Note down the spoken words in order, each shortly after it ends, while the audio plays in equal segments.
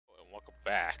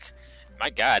back. My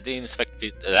God, I didn't expect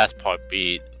the last part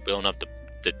be building up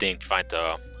the thing to find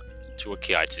the two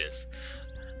key items.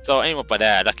 So anyway, by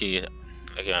that, lucky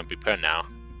I can prepare now.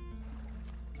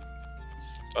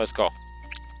 So let's go.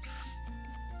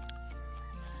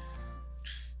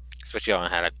 Especially I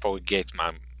had like 4 gigs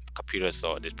my computer,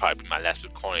 so this probably be my last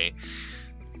recording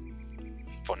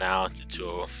for now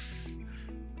to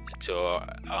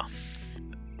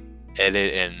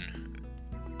edit and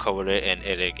cover it and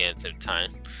edit again at the same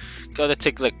time. Cause it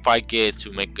take like 5 gigs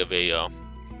to make a video.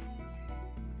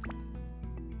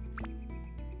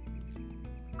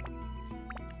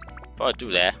 Before I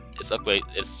do that, let's upgrade.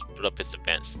 Let's put up his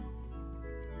defense.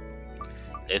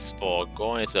 It's for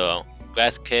going as a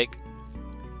grass cake.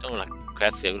 Don't like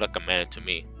grass cake. Look like a man to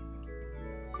me.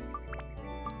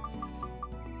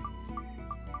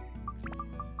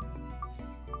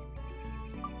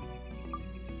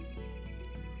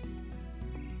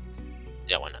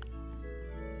 Yeah, why not?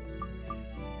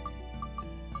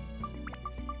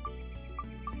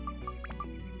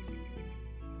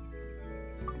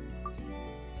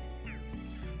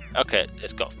 Okay,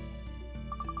 let's go.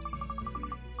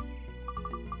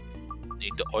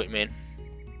 Need the ointment.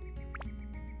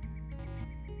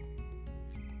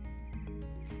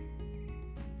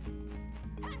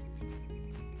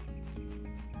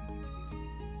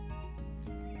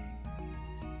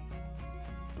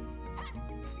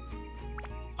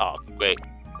 Oh, great.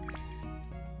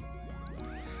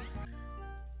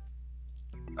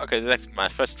 Okay, that's my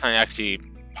first time actually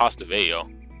paused the video.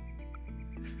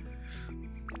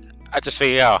 I just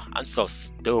figured out I'm so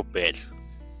stupid.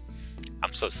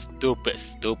 I'm so stupid.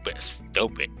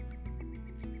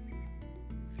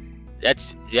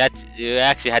 You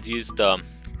actually had to use the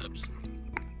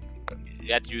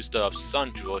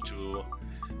sun jewel to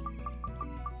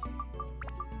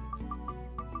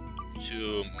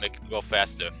make it go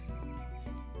faster.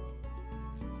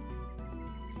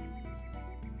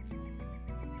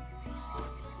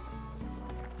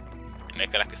 And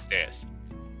make it like a stairs.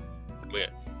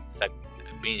 Weird. It's like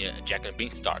being a Jack and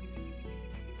Beanstalk.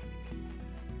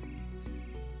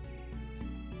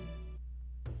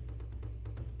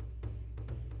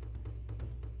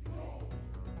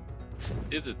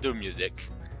 This is doom music.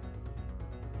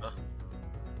 Huh?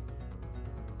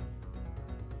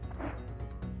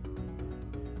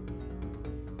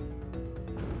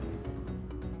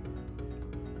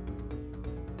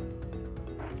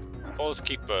 False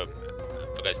Keeper, I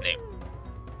forgot his name.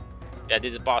 Yeah, I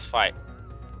did the boss fight.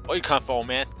 Where you come from,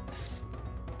 man?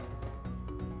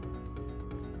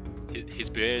 His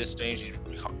spirit is strangely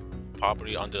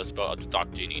probably under the spell of the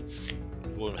Dark Genie.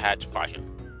 We would have had to fight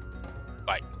him.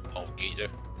 Fight, old geezer.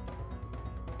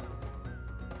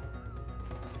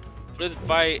 For this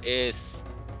fight it's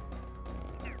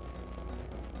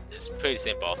pretty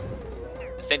simple.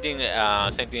 Same thing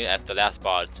as the last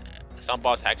boss. Some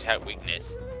boss actually have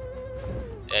weakness.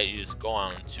 That you just go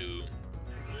on to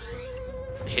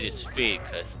hit his feet,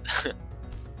 cause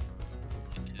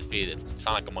his feet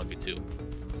sound like a monkey too.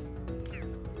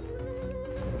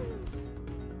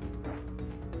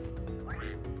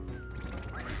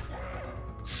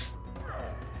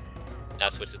 Now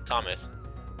switch to Thomas.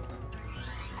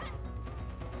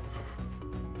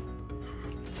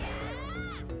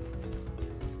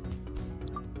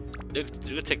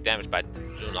 You will take damage by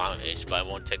doing long range, but I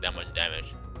won't take that much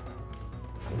damage.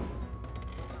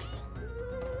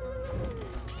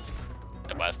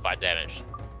 About 5 damage.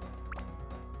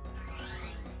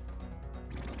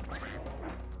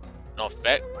 No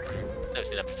effect. Never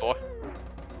seen that before.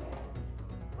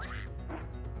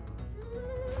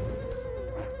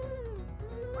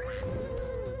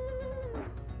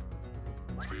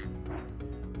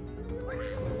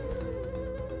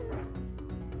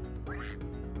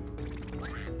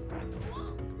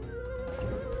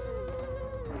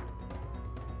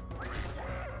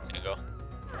 There you go.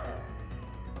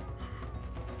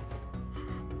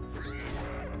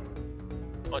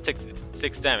 Oh, it takes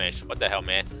 6 damage. What the hell,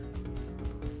 man?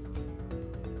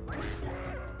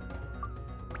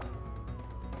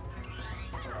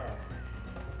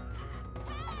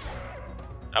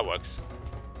 That works.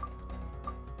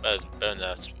 Better than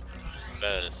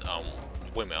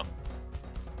windmill.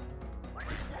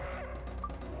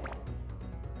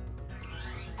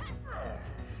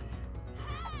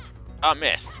 I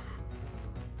missed.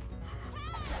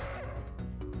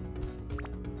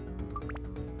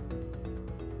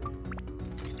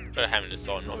 For having this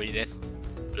sword, no reason.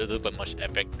 A little bit much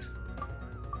epic.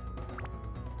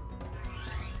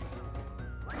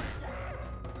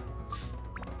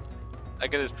 I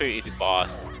guess it's pretty easy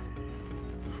boss.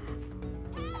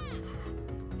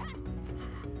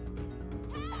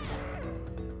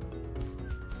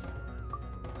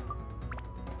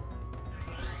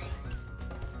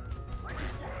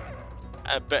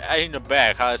 I in the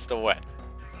back, how it still works.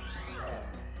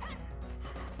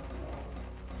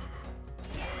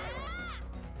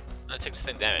 I take the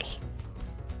same damage.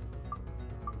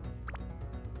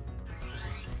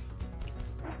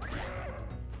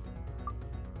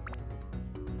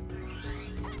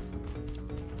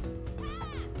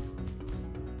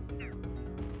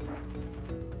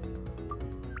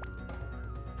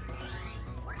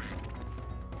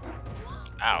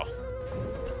 Ow.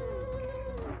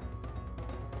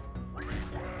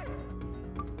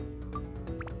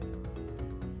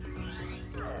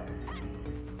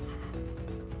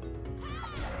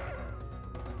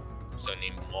 So I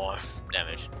need more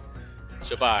damage.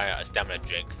 Should buy a stamina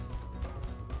drink.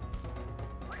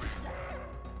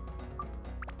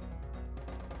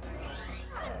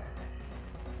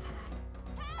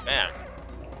 Bam.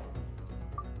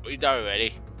 We done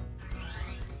already.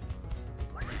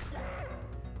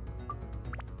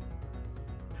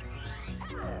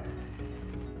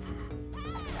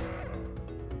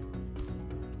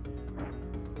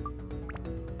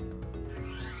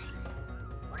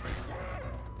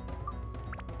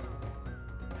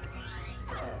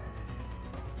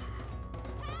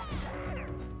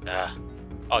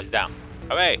 Oh, it's down.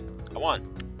 Hooray! I won.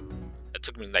 It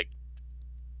took me like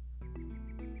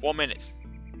 4 minutes.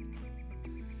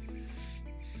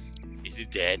 Is he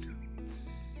dead?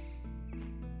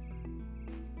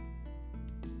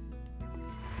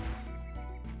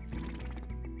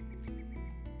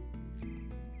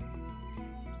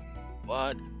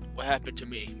 What? What happened to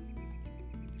me?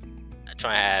 I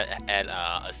try to add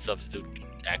a substitute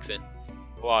accent.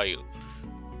 Who are you?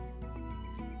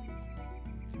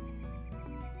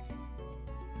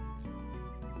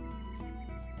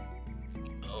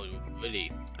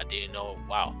 Really, I didn't know.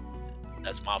 Wow,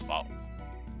 that's my fault.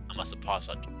 I must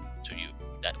apologize to you.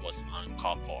 That was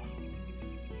uncalled for.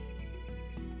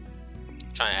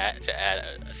 Trying to add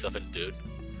a southern dude.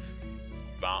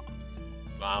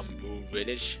 Bamboo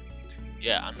Village.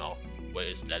 Yeah, I know where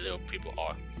is that little people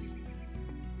are.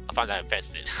 I found that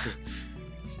fenced it.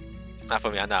 Not for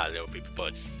me. I'm not a little people,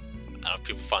 but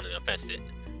people found it fenced it.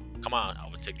 Come on, I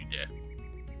will take you there.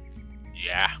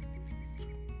 Yeah,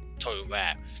 totally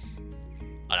rad.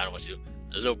 I don't know what to do.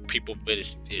 The little people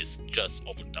village is just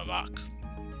over the rock.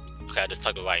 Okay, I just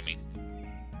tugged right me.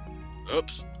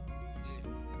 Oops.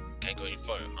 Can't go any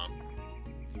further, huh?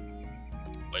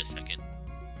 Wait a second.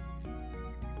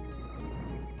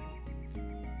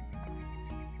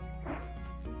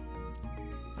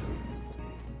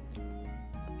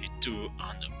 He threw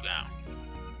on the ground.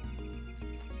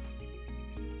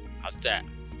 How's that?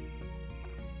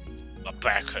 My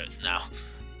back hurts now.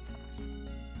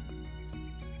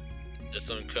 The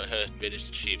Stone has village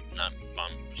achieved not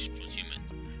bomb from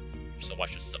humans, so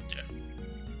watch yourself there.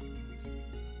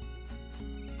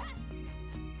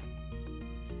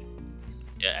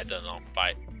 Yeah, that's a long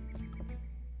fight.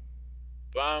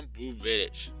 Bamboo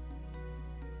Village.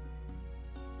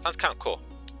 Sounds kind of cool.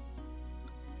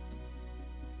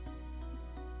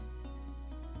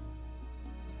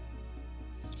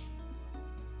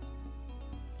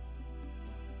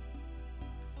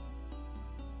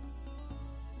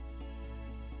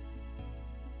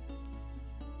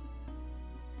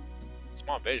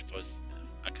 Small village for us,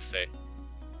 I could say.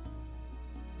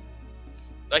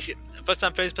 Actually, first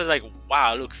time playing this, like,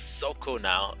 wow, it looks so cool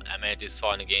now. I made this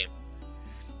far in the game.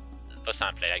 First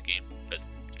time I played that game. First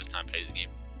time I played the game.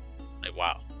 Like,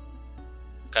 wow.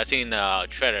 Cause I seen the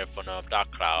trailer from the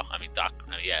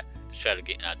the trailer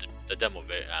game, the demo,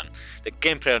 the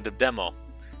gameplay of the demo,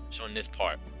 showing this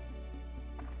part.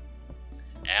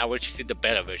 And I wish you see the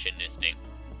better version of this thing.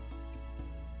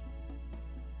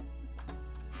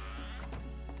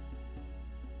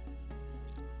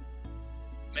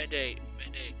 Mayday,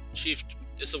 Mayday, Chief,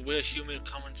 there's a weird human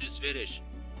coming to this village.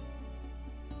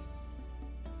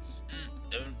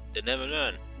 They never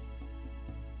learn.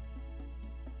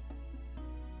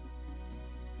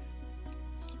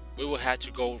 We will have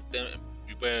to go then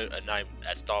prepare a night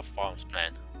at Star Farm's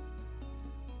plan.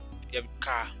 You have a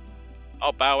car.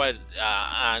 Oh, by the way,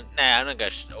 nah, I'm not gonna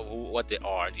show what they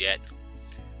are yet.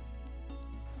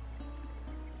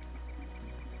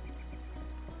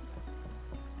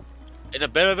 In the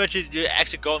better version, you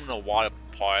actually go in the water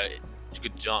part. You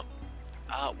could jump.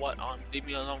 What? Leave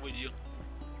me alone with you.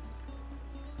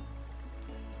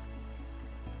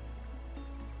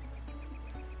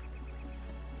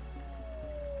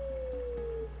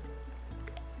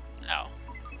 Ow.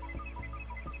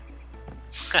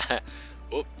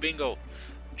 Oh, bingo.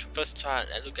 First try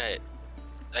and look at it.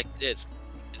 Like this.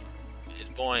 It's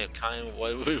boring, kind of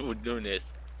what we were doing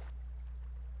this.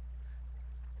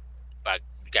 But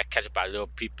got catched by little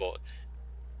people.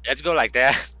 Let's go like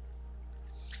that.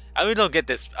 I really don't get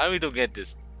this. I really don't get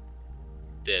this.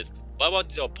 What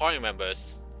about your party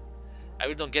members? I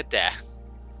really don't get that.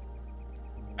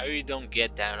 I really don't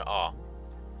get that at all.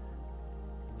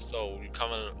 So you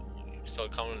come on. So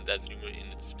come on that you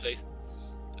in this place.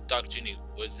 The Dark Genie.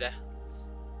 What is that?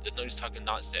 There's no use talking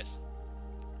nonsense.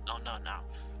 No.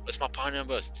 What's my party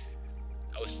members?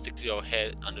 I will stick to your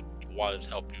head under the water to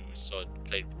help you restore the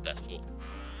plate that's full.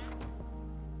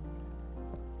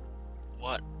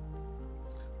 What?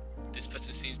 This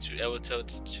person seems to ever tell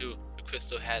to the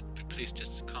crystal had please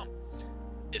just come.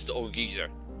 It's the old geezer.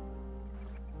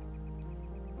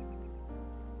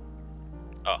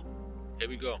 Oh, here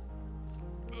we go.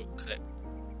 We'll collect.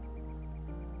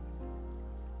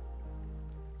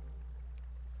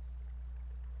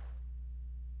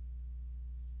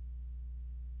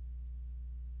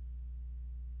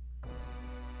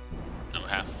 Now we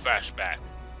have flashback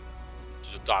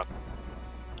to the dark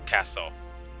castle.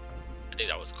 I think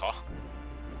that was called.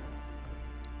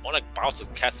 More like Bowser's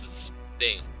Castle's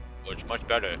thing, which much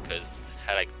better because it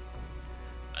had like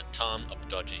a ton of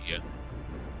dodging here.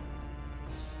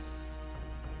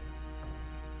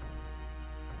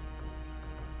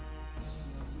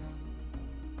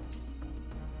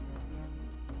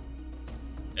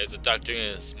 There's a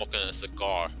doctor smoking a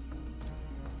cigar.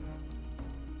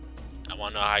 I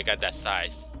wanna know how I got that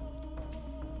size.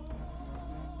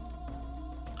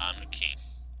 I'm the king.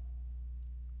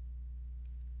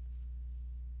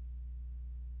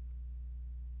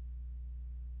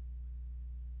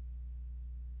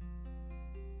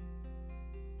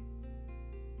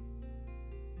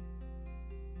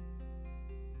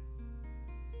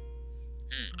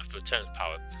 I feel Terran's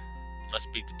power. It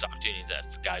must be the dark genie that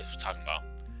the guy was talking about.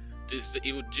 This is the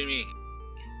evil genie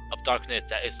of darkness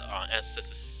that is our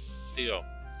ancestors' seal.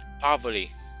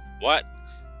 Poverty. What?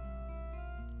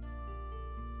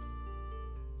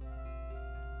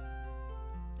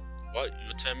 What?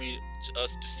 You tell me to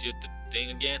us to seal the thing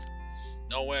again?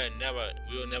 No way, never.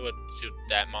 We will never seal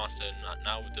that monster.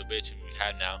 Not with the ability we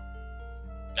have now.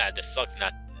 Nah, that sucks.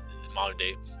 Not modern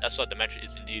day. That's what the dimension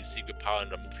is indeed secret power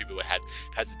and the people had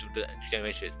to do the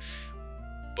generations.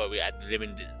 But we had lived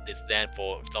in this land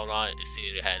for so long, it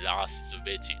seemed we had lost the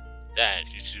ability. Then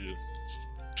you should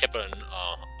keep a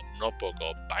notebook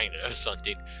or binder or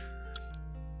something.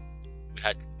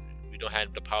 We don't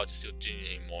have the power to seal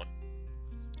genie anymore.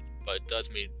 But it does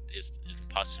mean it's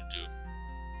impossible to do.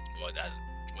 What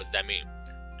does that mean?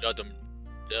 There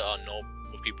are no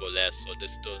people left, so they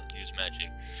still use magic.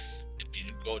 If you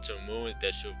go to the moon,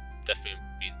 there should definitely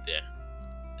be there.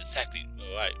 Exactly.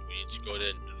 Alright, we need to go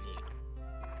there to the moon.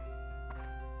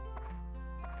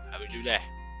 How do we do that?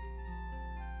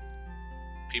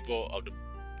 People of the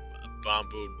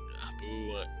bamboo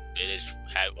village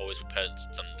have always prepared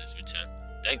some of this return.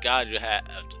 Thank God you had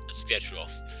a schedule.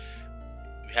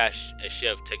 We had a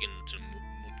ship taken to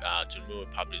the moon,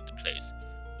 probably the place.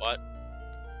 What?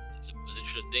 Is it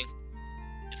interesting?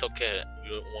 It's okay.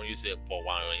 We won't use it for a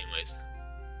while, anyways.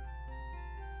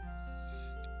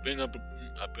 Bring out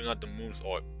the moon's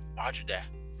orb. Roger that.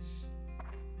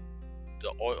 The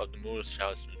orb of the moon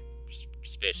shall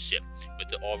spaceship. With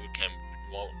the orb, we can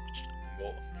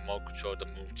remote control the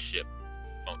moon ship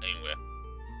from anywhere.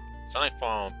 Sound like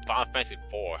from Final Fantasy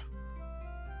 4.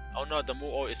 Oh no, the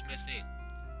moon orb is missing.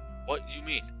 What do you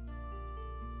mean?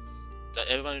 Does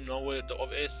everyone know where the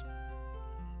orb is?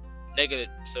 Negative,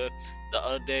 sir. The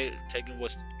other day, taken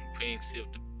was Queen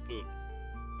sealed the fruit.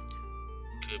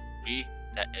 Could it be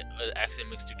that it actually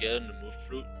mixed together in the moon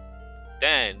fruit?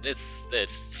 Dang, this.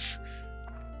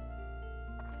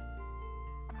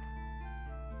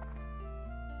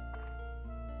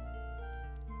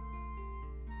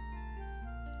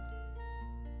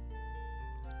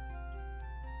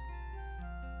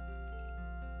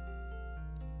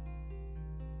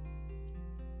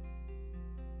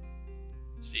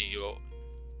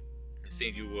 See,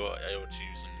 you were able to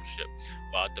use the moon ship.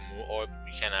 Without the moon orb,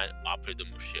 we cannot operate the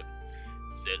moon ship.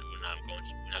 Instead, we're not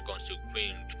going to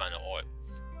Queen to find the orb.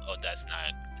 That's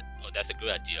a good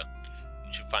idea.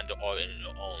 You should find the orb in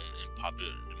your own and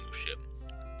populate the moon ship.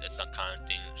 That's some kind of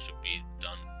thing should be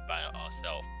done by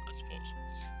ourselves, I suppose.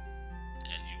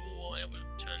 And you will ever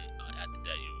return after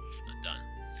that you've done.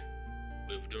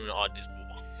 We're doing all this. Doing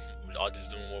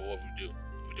what we're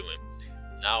doing.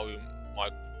 Now we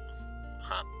mark.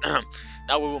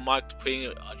 Now we will mark the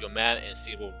Queen of your man and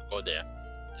see if we'll go there.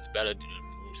 It's better to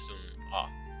move soon off.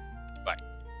 Right.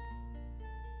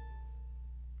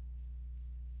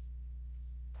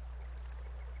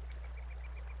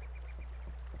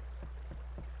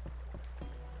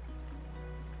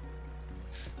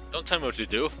 Don't tell me what to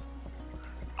do.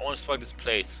 I want to explore this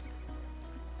place.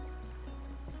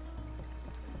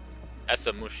 That's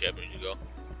a moose ship. Where you go?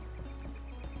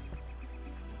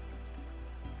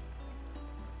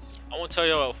 I won't tell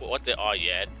you what they are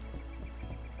yet.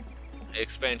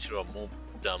 Explain to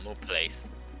the moon place,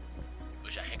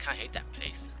 which I kind of hate that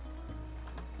place.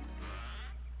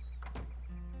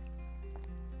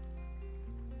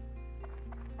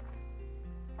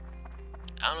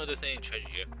 I don't know if there's any treasure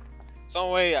here. Some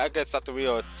way I could stop the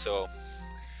video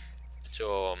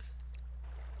till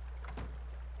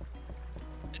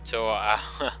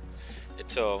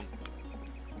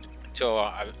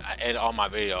I end all my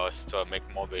videos to make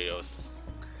more videos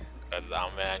because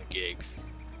I'm on gigs.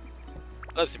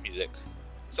 Lots of music.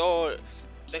 So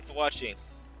thanks for watching.